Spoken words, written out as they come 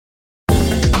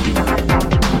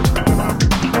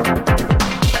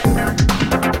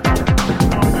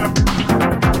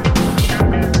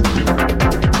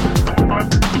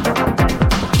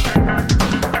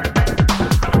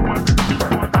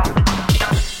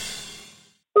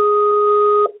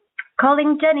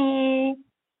Calling Genny.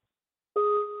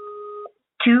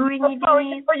 Two ringy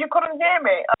dingies. So you couldn't hear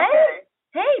me? Okay.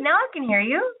 Hey, now I can hear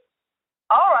you.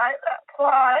 All right, that's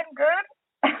fine. Good.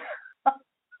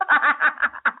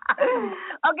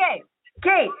 Okay.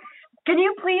 Can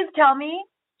you please tell me,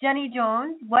 Genny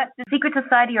Jones, what the Secret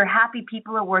Society or Happy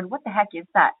People Award, what the heck is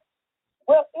that?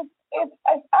 Well, it's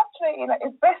actually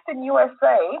it's based in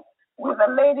USA with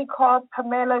a lady called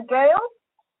Pamela Gale.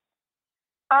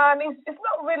 And it's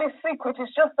not really secret.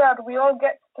 It's just that we all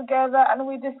get together and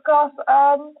we discuss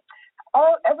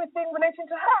everything relating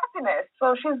to happiness.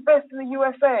 So she's based in the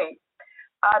USA.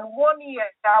 And 1 year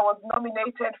I was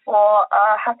nominated for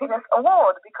a happiness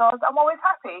award because I'm always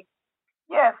happy.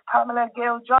 Yes, Pamela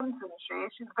Gale Johnson.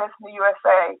 She's based in the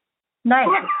USA. Nice.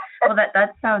 Well,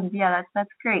 that sounds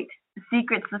that's great. The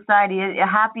Secret Society.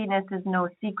 Happiness is no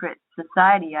secret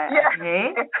society.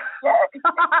 Hey. Yeah.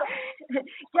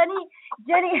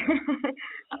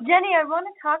 Genny, I want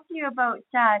to talk to you about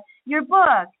your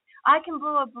book. I Can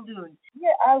Blow a Balloon.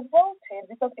 Yeah, I wrote it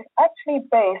because it's actually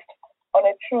based on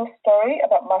a true story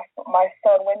about my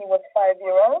son when he was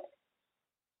 5-year-old.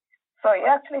 So it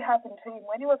actually happened to him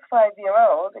when he was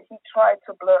 5-year-old. He tried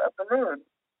to blow a balloon,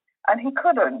 and he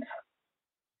couldn't.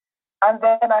 And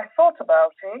then I thought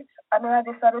about it, and then I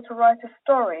decided to write a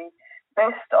story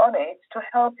based on it to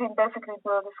help him basically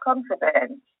build his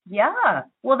confidence. Yeah.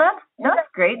 Well, that's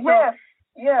great. Yes.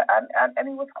 Yeah, and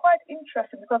it was quite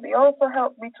interesting because it also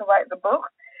helped me to write the book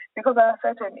because I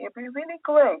said to him, it'd be really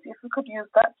great if we could use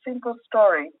that simple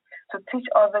story to teach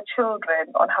other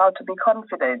children on how to be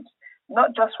confident,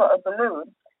 not just for a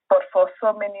balloon, but for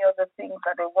so many other things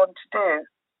that they want to do.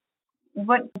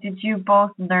 What did you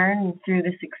both learn through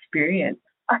this experience?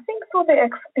 I think through the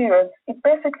experience, it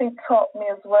basically taught me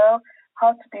as well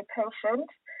how to be patient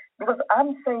because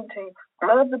I'm saying to him,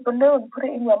 blow the balloon, put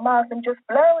it in your mouth and just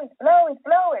blow it.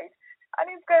 And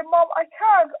he's going, Mom, I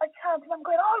can't. And I'm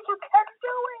going, oh, you can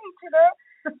do it,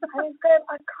 And he's going,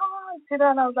 I can't,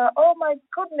 And I was like, oh my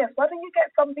goodness, why don't you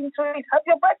get something to eat, have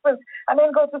your breakfast, and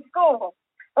then go to school?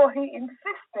 So he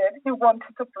insisted he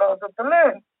wanted to blow the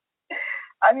balloon.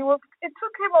 And it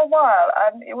took him a while,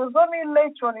 and it was only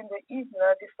later on in the evening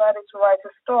I decided to write a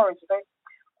story to say,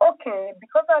 okay,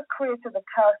 because I created the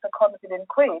character Confident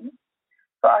Queen,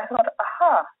 so I thought,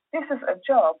 this is a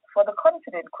job for the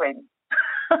Confident Queen.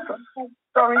 So the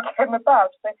story came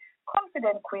about. The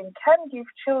Confident Queen can give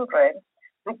children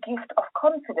the gift of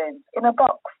confidence in a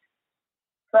box,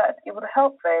 so that it would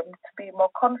help them to be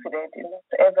more confident in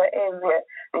whatever area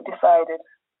they decided.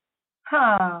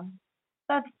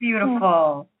 That's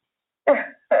beautiful.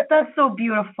 That's so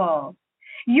beautiful.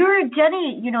 You're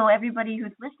Genny, everybody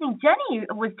who's listening, Genny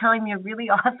was telling me a really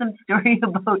awesome story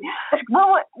about,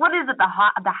 what is it,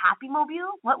 the Happy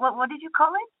Mobile? What did you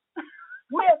call it?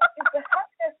 Yes, it's a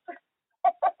happiness.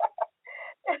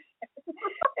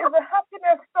 It's a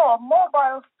happiness store,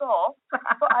 mobile store.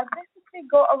 So I basically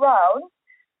go around,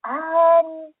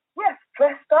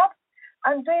 dressed up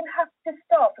and doing happy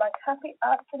stuff like happy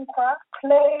arts and crafts,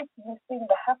 play. You sing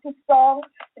the happy song.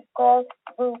 It's called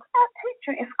I'll teach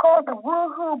you. It's called the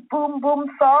Woohoo Boom Boom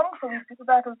song. So you do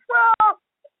that as well.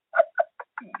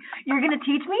 You're gonna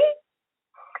teach me?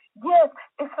 Yes,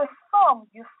 it's a song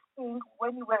you sing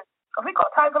when you were. Have we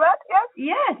got time for that? Yes.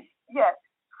 Yes. Yes.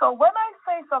 So when I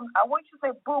say something, I want you to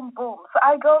say boom boom. So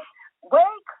I go,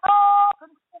 wake up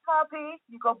and feel happy.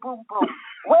 You go boom boom.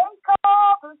 Wake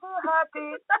up and feel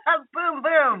happy. Boom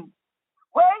boom.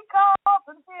 Wake up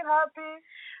and feel happy.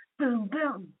 Boom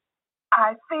boom.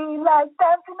 I feel like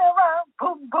dancing around.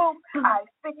 Boom boom. I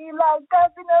feel like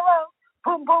dancing around.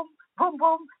 Boom boom. Boom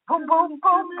boom. Boom boom.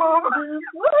 Boom boom.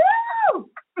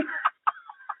 Woo!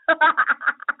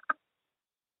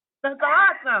 That's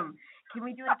awesome. Can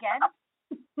we do it again?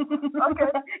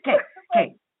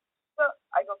 Okay. So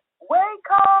I go,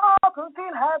 wake up and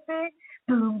feel happy.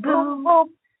 Boom, boom,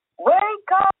 boom.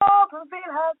 Wake up and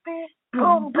feel happy.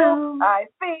 Boom, boom. I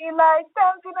feel like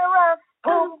dancing around.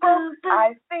 Boom, boom.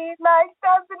 I feel like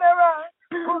dancing around.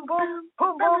 Boom, boom,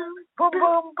 boom, boom, boom,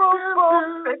 boom, boom,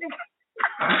 boom.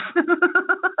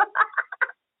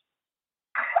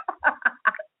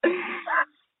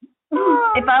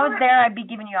 If I was there, I'd be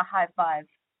giving you a high five.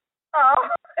 Oh,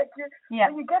 thank you. Yeah.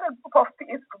 So you get a group of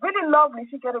people. It's really lovely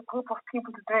if you get a group of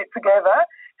people to do it together,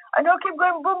 and you'll keep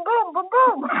going boom, boom, boom,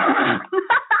 boom.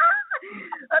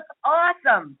 That's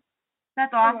awesome.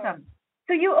 That's awesome.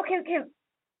 So you okay?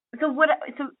 So what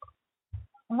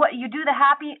you do the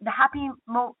happy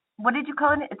what did you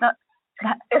call it?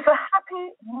 It's a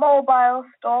happy mobile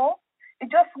store. It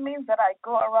just means that I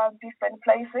go around different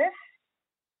places.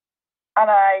 And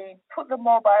I put the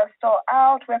mobile store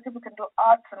out where people can do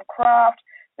arts and crafts.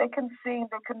 they can sing,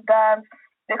 they can dance.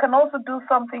 They can also do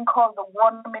something called the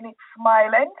 1 minute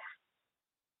silence,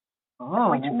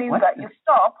 which means that you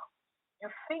stop, you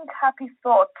think happy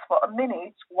thoughts for a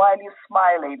minute while you're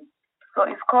smiling. So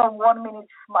it's called 1 minute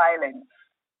silence.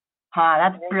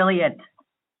 That's brilliant.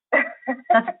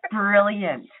 That's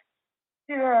brilliant.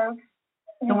 Yes.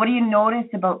 So what do you notice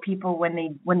about people when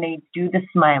they do the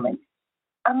smiling?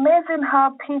 Amazing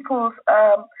how people's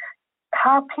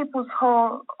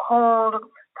whole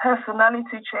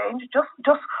personality change.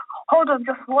 Just hold on,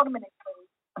 just 1 minute, please.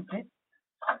 Okay.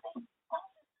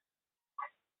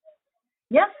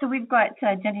 Yes, so we've got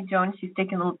Genny Jones. She's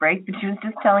taking a little break, but she was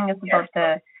just telling us about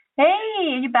the.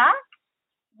 Hey, are you back?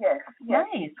 Yes.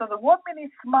 Nice. So the 1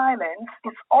 minute silence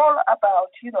is all about,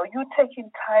 you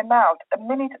taking time out, a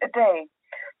minute a day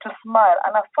to smile.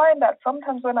 And I find that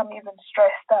sometimes when I'm even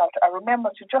stressed out, I remember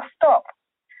to just stop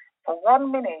for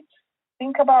 1 minute,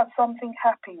 think about something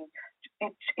happy.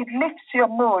 It lifts your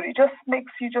mood. It just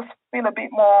makes you just feel a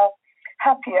bit more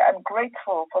happier and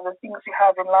grateful for the things you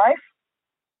have in life.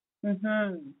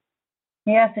 Mhm.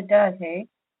 Yes, it does. Hey,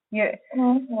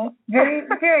 very,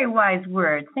 very wise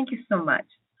words. Thank you so much.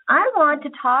 I want to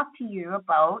talk to you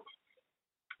about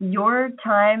your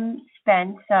time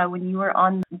spent when you were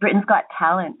on Britain's Got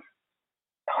Talent.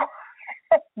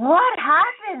 What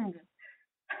happened?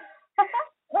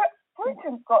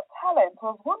 Britain's Got Talent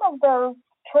was one of those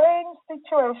strange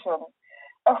situations.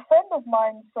 A friend of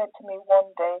mine said to me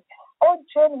one day, "Oh,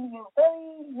 Jenny,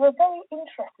 you're a very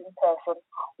interesting person.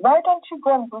 Why don't you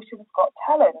go on Britain's Got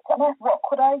Talent?" And I thought, what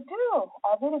could I do?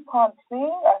 I really can't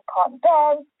sing. I can't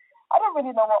dance. I don't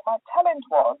really know what my talent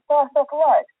was. So I thought,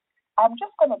 right, I'm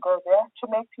just going to go there to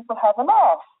make people have a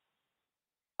laugh.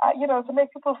 To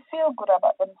make people feel good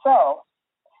about themselves.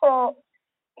 So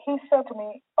he said to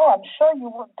me, "Oh, I'm sure you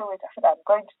would do it." I said, "I'm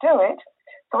going to do it."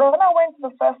 So when I went to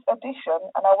the first audition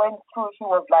and I went through, he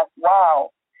was like, "Wow."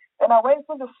 Then I went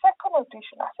through the second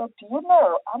audition. I said, "Do you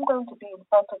know I'm going to be in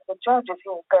front of the judges?" He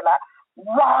was going like,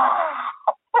 "Wow."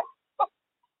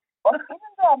 But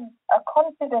even though I'm a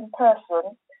confident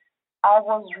person, I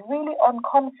was really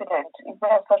unconfident, if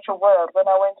there's such a word, when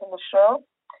I went on the show,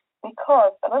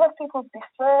 because a lot of people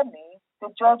before me, the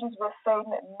judges were saying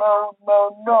no,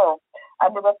 no, no.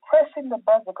 And they were pressing the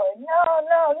buzzer going, no,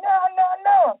 no, no, no,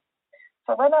 no.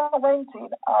 So when I went in,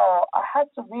 I had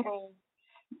to really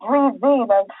breathe in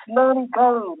and slowly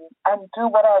go in and do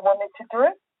what I wanted to do.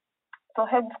 So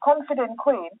hence Confident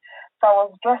Queen. So I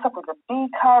was dressed up with a big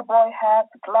cowboy hat,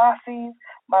 glasses,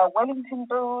 my Wellington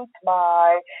boots,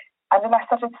 and then I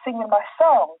started singing my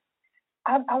song.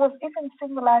 And I was even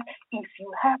singing like, "If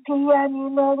you're happy and you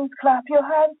know it, clap your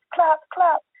hands, clap,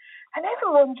 clap." And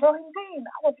everyone joined in.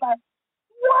 I was like,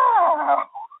 wow.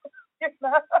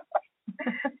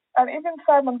 And even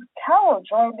Simon Cowell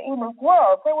joined in as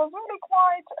well. So it was really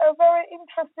quite a very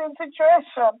interesting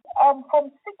situation.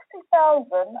 From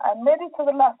 60,000, I made it to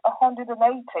the last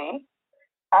 180.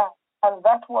 And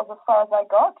that was as far as I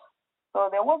got. So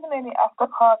there wasn't any after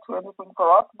party or anything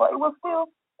for us, but it was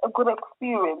still a good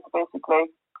experience,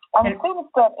 basically. And since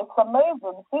then, it's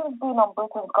amazing. Since being on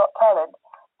Britain's Got Talent,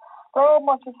 so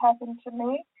much has happened to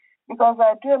me because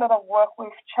I do a lot of work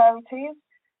with charities.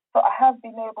 So I have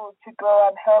been able to go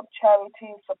and help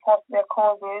charities, support their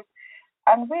causes,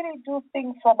 and really do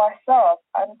things for myself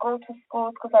and go to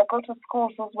schools, because I go to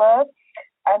schools as well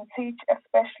and teach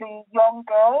especially young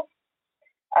girls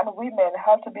and women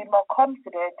how to be more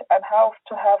confident and how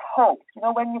to have hope.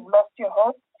 When you've lost your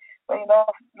hope, when you've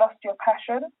lost your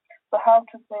passion, so how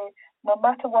to say, no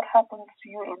matter what happens to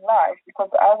you in life,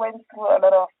 because I went through a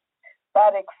lot of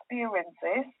bad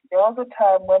experiences, there was a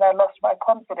time when I lost my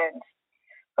confidence.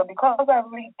 So because I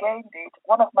regained it,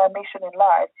 one of my mission in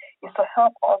life is to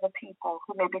help other people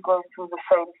who may be going through the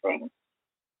same thing.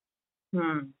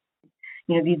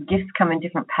 These gifts come in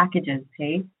different packages,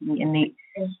 hey?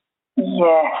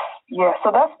 Yes.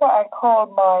 So that's what I call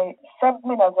my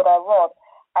seminars that I run.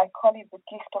 I call it the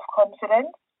gift of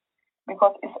confidence,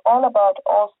 because it's all about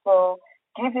also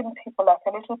giving people like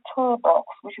a little toolbox,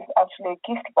 which is actually a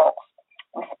gift box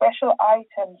with special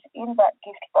items in that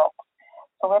gift box.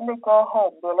 So when they go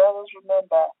home, they'll always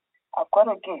remember, I've got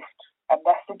a gift, and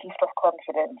that's the gift of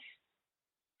confidence.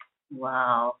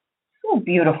 Wow. So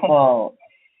beautiful.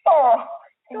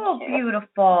 So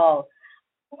beautiful.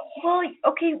 Well,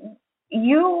 okay,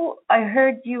 I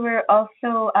heard you were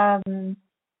also, can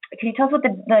you tell us what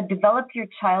the Develop Your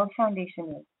Child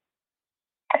Foundation is?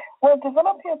 Well,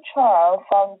 Develop Your Child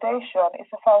Foundation is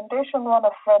a foundation run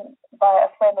by a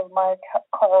friend of mine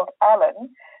called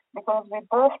Alan, because we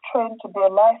both trained to be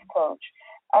a life coach.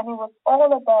 And it was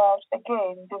all about,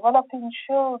 again, developing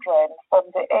children from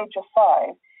the age of 5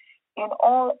 in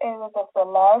all areas of their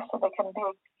life so they can be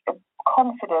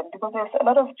confident, because there's a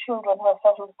lot of children who are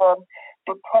suffering from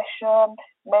depression,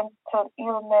 mental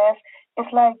illness.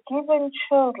 It's like giving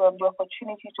children the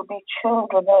opportunity to be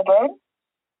children again,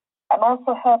 and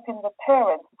also helping the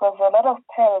parents, because there are a lot of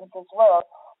parents as well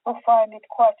who find it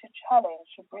quite a challenge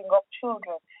to bring up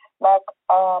children. Like,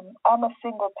 I'm a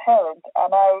single parent,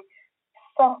 and I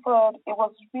suffered, it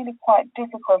was really quite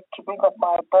difficult to bring up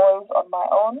my boys on my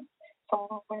own.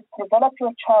 So we developed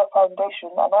Your Child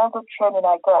Foundation, and all the training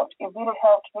I got, it really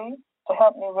helped me to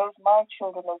help me raise my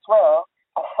children as well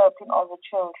as helping other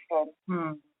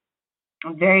children.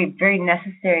 Very, very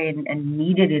necessary and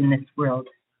needed in this world.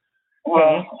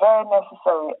 Yes, very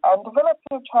necessary. And Develop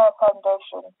Your Child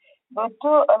Foundation, they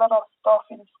do a lot of stuff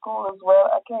in school as well,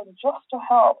 again, just to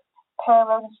help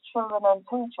parents, children, and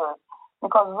teachers.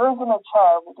 Because raising a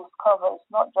child, we discover, it's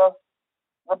not just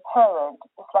the parent,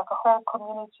 it's like a whole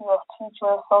community of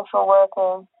teachers, social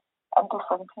workers, and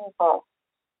different people.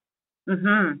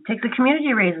 Takes a community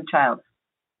to raise a child.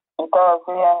 It does,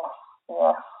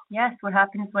 yes. Yes, what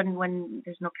happens when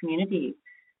there's no community?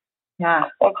 Yeah.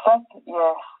 Exactly,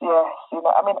 yes.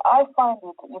 I mean, I find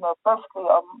it, basically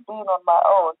being on my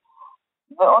own,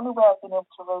 the only way I've been able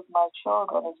to raise my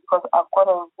children is because I've got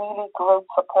a really great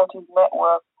supportive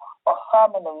network of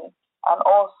family and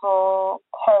also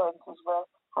parents as well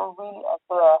who really are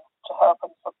there to help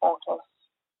and support us.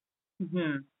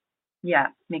 Yeah,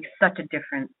 makes such a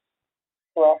difference.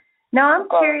 Yeah. Now I'm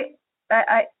curious.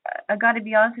 I got to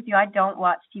be honest with you. I don't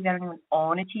watch TV. I don't even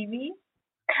own a TV.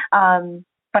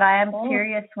 But I am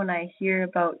curious when I hear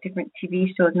about different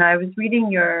TV shows. Now I was reading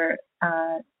your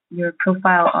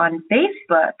profile on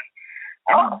Facebook.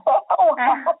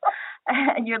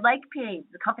 And your like page,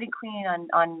 the Company Queen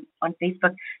on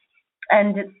Facebook,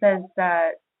 and it says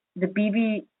that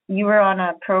you were on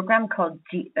a program called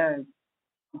Genius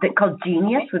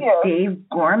with Dave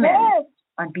Gorman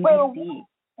on BBC. Well,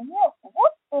 yes,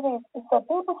 what it is, it's a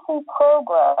BBC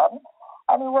program,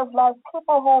 and it was like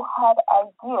people who had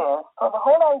ideas. So the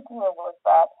whole idea was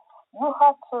that you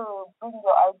had to bring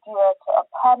your idea to a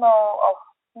panel of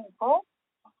people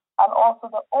and also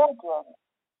the audience.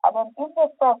 And then if they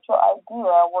thought your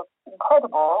idea was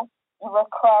incredible, you were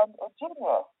crowned a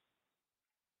genius.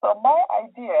 So my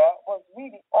idea was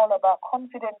really all about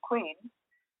confident queen,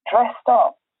 dressed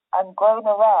up and going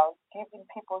around giving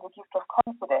people the gift of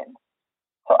confidence.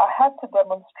 So I had to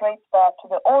demonstrate that to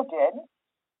the audience.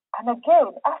 And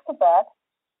again, after that,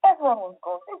 everyone was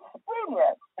going, this is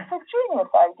brilliant. It's a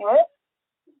genius idea.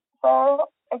 So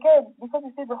again, because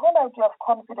you see, the whole idea of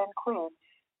confident queen,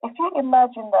 if you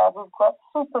imagine that we've got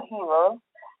superheroes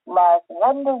like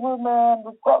Wonder Woman,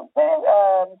 we've got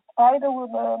Spider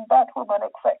Woman, Batwoman,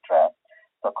 etc.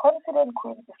 So confident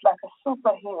queen is like a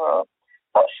superhero,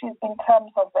 but she's in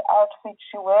terms of the outfit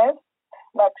she wears.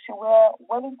 Like she wears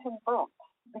Wellington boots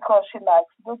because she likes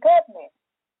the gardening.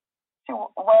 She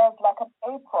wears like an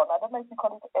apron. I don't know if you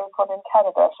call it apron in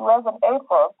Canada. She wears an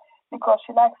apron because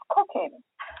she likes cooking.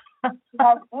 She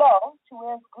has gloves. She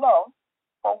wears gloves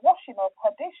for washing up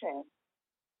her dishes.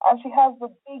 And she has the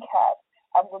big hat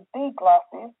and the big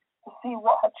glasses to see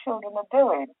what her children are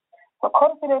doing. So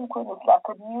Confident Queen is like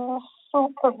a new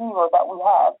superhero that we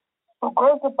have who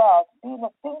goes about being a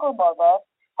single mother,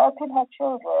 helping her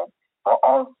children, but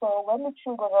also when the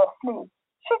children are asleep,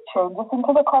 she changes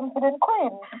into the Confident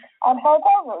Queen and helps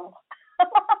others.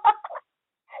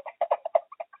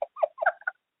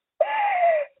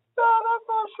 So that's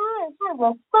how she is. She's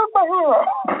a superhero.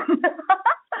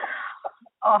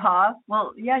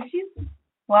 Well, yeah,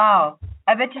 wow.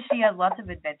 I bet you she has lots of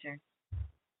adventures.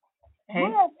 Hey?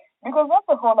 Yes, because that's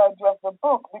the whole idea of the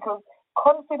book. Because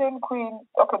Confident Queen,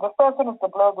 okay, the first one is to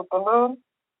blow the balloon.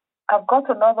 I've got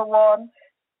another one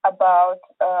about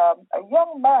a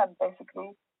young man,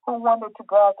 basically, who wanted to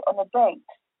go out on a date,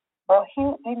 but he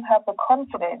didn't have the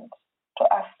confidence to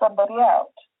ask somebody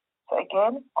out. So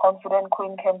again, Confident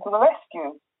Queen came to the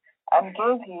rescue and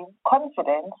gave him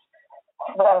confidence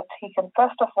that he can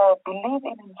first of all believe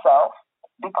in himself,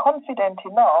 be confident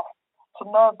enough to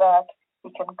know that he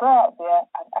can go out there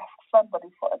and ask somebody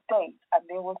for a date and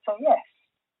they will say yes.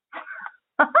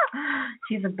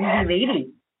 She's a busy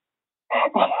lady.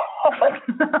 She's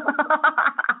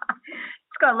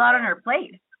got a lot on her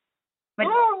plate. But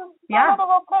yeah.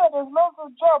 There's loads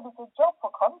of jobs. It's a job for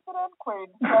Confident Queen.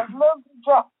 There's loads of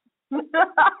jobs.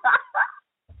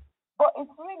 But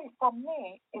it's really, for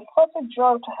me, it's such a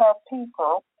joy to help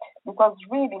people because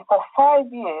really for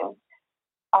 5 years,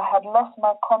 I had lost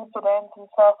my confidence and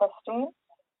self-esteem.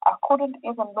 I couldn't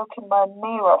even look in my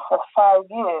mirror for 5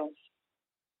 years.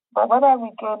 But when I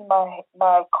regained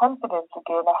my confidence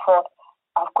again, I thought,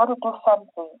 I've got to do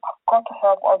something. I've got to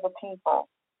help other people.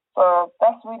 So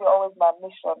that's really always my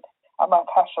mission and my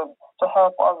passion, to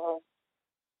help others.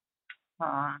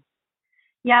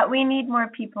 Yeah, we need more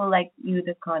people like you,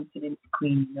 the confidence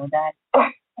queen. You know that?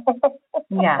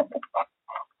 Yeah.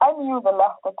 I'm you, the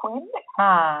laughter queen.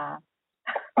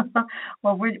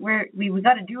 Well, we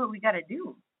got to do what we got to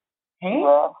do. Hey?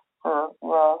 Yes,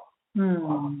 yes.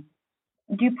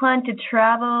 Do you plan to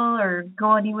travel or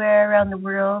go anywhere around the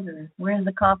world, or where's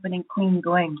the confident queen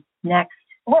going next?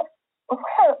 Well,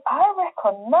 I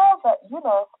reckon now that,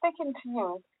 speaking to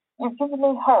you, you've given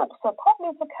me hope. So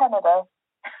probably to Canada,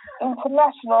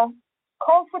 international,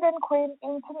 confident queen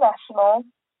international.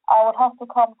 I would have to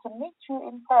come to meet you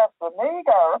in person. There you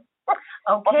go.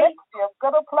 Okay. But next year, I've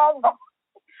got a plan.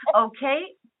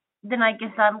 Okay. Then I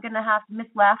guess Miss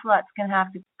Lafalot's gonna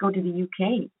have to go to the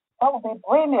UK. That would be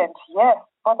brilliant, yes.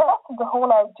 But that's the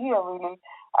whole idea, really.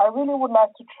 I really would like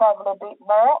to travel a bit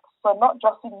more. So not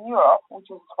just in Europe,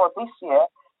 which is for this year,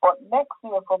 but next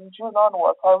year from June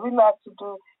onwards, I really like to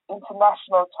do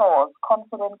international tours.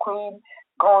 Confident Queen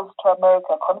goes to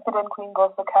America. Confident Queen goes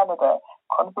to Canada.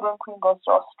 Confident Queen goes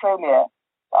to Australia.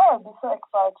 Oh, it'd be so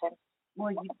exciting.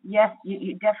 Well, yes,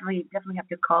 you definitely have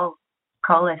to call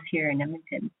us here in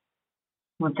Edmonton.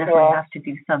 We'll definitely have to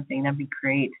do something. That'd be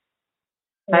great.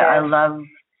 Yes. I love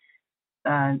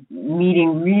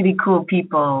meeting really cool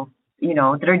people,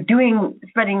 that are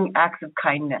spreading acts of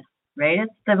kindness, right?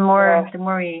 It's the more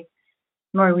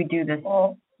we do this,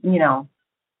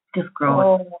 just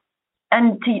grow it.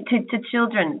 And to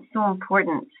children, it's so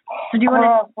important. So do you want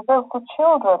to... Because for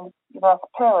children, as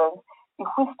parents, if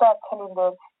we start telling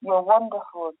them, you're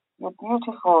wonderful, you're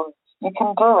beautiful, you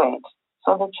can do it,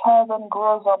 so the child then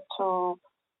grows up to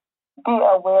be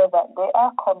aware that they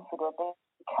are confident, they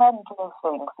can do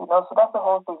things, so that's the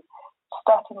whole thing,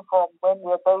 starting from when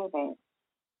they're babies.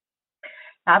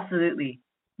 Absolutely.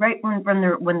 Right when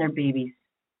they're babies.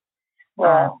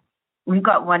 Yeah. We've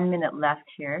got 1 minute left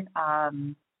here.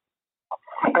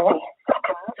 60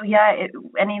 seconds. So yeah,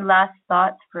 any last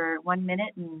thoughts for 1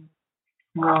 minute? Okay,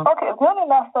 the only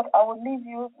last thought, I will leave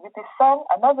you with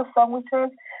another song which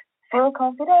is Feel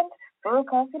Confident, Feel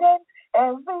Confident.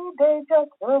 Every day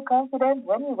just feel confident.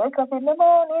 When you wake up in the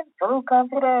morning, feel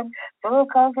confident, feel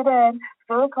confident,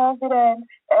 feel confident.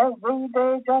 Every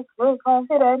day just feel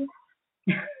confident.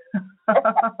 Yay!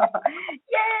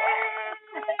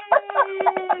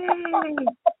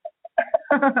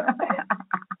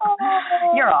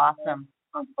 You're awesome.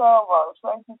 Thank you so much.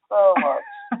 Thank you so much.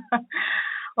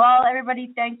 Well,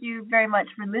 everybody, thank you very much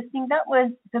for listening. That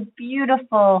was the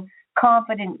beautiful,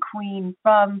 confident queen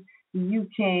from the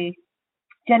UK,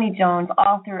 Genny Jones,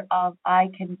 author of I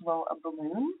Can Blow a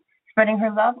Balloon, spreading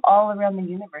her love all around the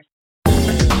universe.